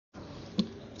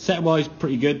Set-wise,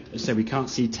 pretty good. As I said, we can't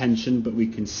see tension, but we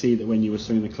can see that when you were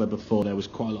swinging the club before, there was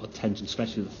quite a lot of tension,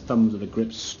 especially the thumbs of the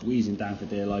grip squeezing down for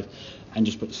dear life, and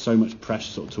just put so much pressure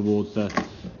sort of towards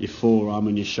your forearm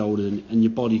and your shoulders, and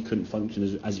your body couldn't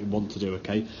function as you want to do.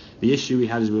 Okay. The issue we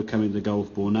had is we were coming to the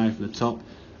golf ball now from the top.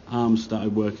 Arms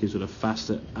started working sort of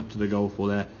faster up to the golf ball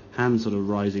there. Hands sort of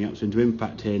rising up. So into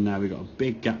impact here now, we've got a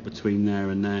big gap between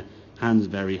there and there. Hands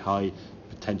very high,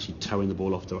 potentially towing the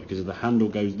ball off the right, because if the handle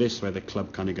goes this way, the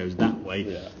club kind of goes that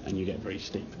way, and you get very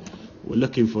steep. What we're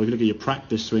looking for, if you look at your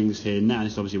practice swings here now,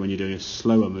 it's obviously when you're doing a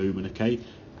slower movement, okay?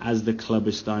 As the club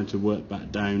is starting to work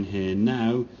back down here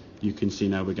now, you can see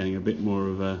now we're getting a bit more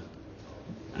of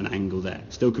an angle there.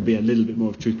 Still could be a little bit more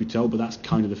of truth be told, but that's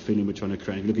kind of the feeling we're trying to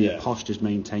create. If you look at your posture's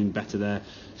maintained better there,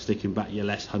 sticking back, you're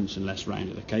less hunched and less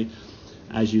rounded, okay?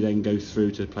 As you then go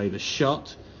through to play the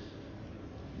shot,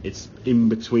 it's in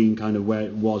between kind of where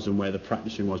it was and where the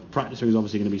practice swing was. Practice swing is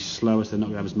obviously going to be slower, so they're not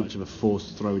going to have as much of a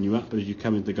force throwing you up, but as you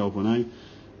come into the golf ball now,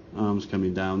 arms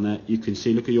coming down there, you can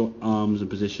see, look at your arms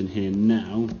and position here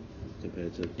now.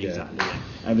 Exactly.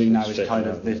 Everything now is kind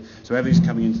of this, so everything's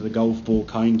coming into the golf ball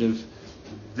kind of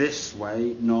this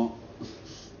way, not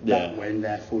that way, and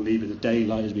therefore leaving the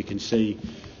daylight, as we can see.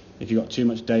 If you've got too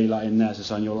much daylight in there, it's a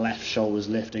sign your left shoulder's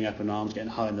lifting up and arms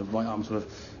getting high, and the right arm sort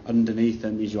of underneath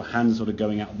them, means your hands sort of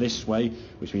going out this way,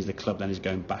 which means the club then is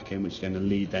going back in, which is going to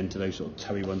lead then to those sort of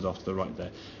toey ones off to the right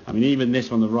there. I mean, even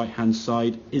this on the right hand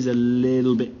side is a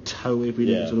little bit toey if we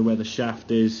look at sort of where the shaft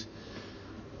is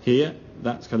here.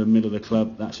 That's kind of middle of the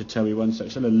club, that's your toey one, so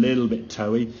it's still a little bit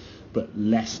toey, but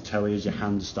less toey as your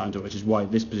hands are starting to, which is why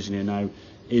this position here now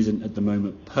isn't at the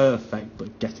moment perfect,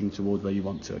 but getting towards where you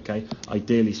want to, okay?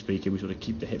 Ideally speaking, we sort of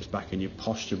keep the hips back and your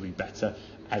posture will be better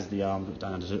as the arms look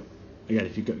down. So again,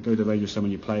 if you go to the range with someone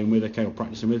you're playing with, okay, or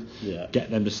practicing with,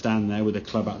 get them to stand there with the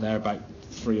club out there about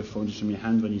 300 or 400 from your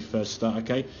hand when you first start,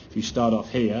 okay? If you start off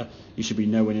here, you should be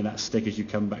nowhere near that stick as you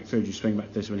come back through. As you swing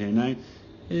back this one here now,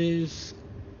 is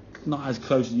not as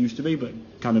close as it used to be, but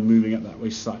kind of moving up that way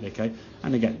slightly, okay?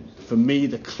 And again, for me,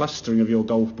 the clustering of your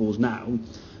golf balls now,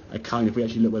 I kind of, if we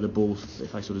actually look where the balls,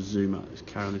 if I sort of zoom out, let's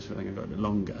carry on this, I think I've got a bit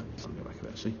longer. I'll go back a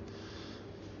bit actually.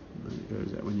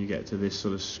 When you get to this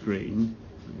sort of screen,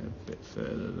 I'll go a bit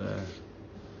further there.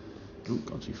 Oh,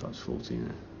 gone too far, it's 14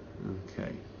 there.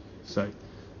 Okay, so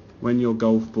when your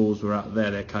golf balls were out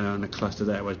there, they're kind of in a cluster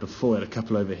there, whereas before you had a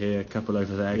couple over here, a couple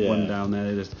over there, one down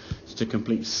there. There's just a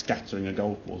complete scattering of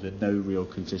golf balls. There's no real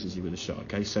consistency with the shot,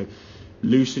 okay? So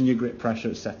loosen your grip pressure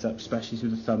at setup, especially through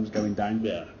the thumbs going down.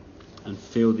 And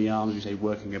feel the arms, you say,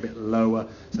 working a bit lower,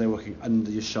 so they're working under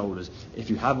your shoulders.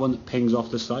 If you have one that pings off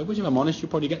the side, which if I'm honest,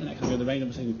 you'll probably get the next one in the range,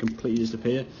 I'm saying it completely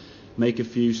disappear. Make a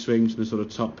few swings from the sort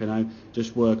of top pin out.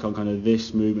 Just work on kind of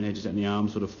this movement here, just letting the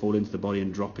arms sort of fall into the body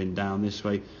and dropping down this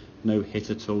way. No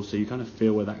hit at all, so you kind of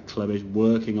feel where that club is,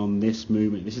 working on this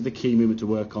movement. This is the key movement to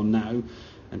work on now,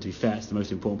 and to be fair, it's the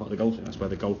most important part of the golf swing. That's where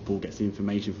the golf ball gets the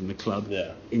information from the club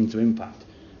into impact.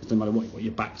 It doesn't matter what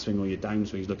your backswing or your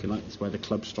downswing is looking like, it's where the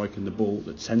club's striking the ball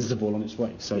that sends the ball on its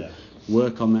way. So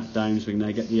work on that downswing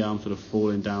there, get the arm sort of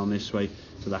falling down this way,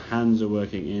 so the hands are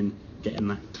working in, getting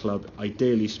that club,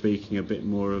 ideally speaking, a bit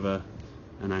more of an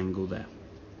angle there.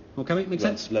 Okay, mate, make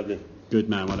sense? Lovely. Good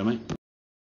man, well done, mate.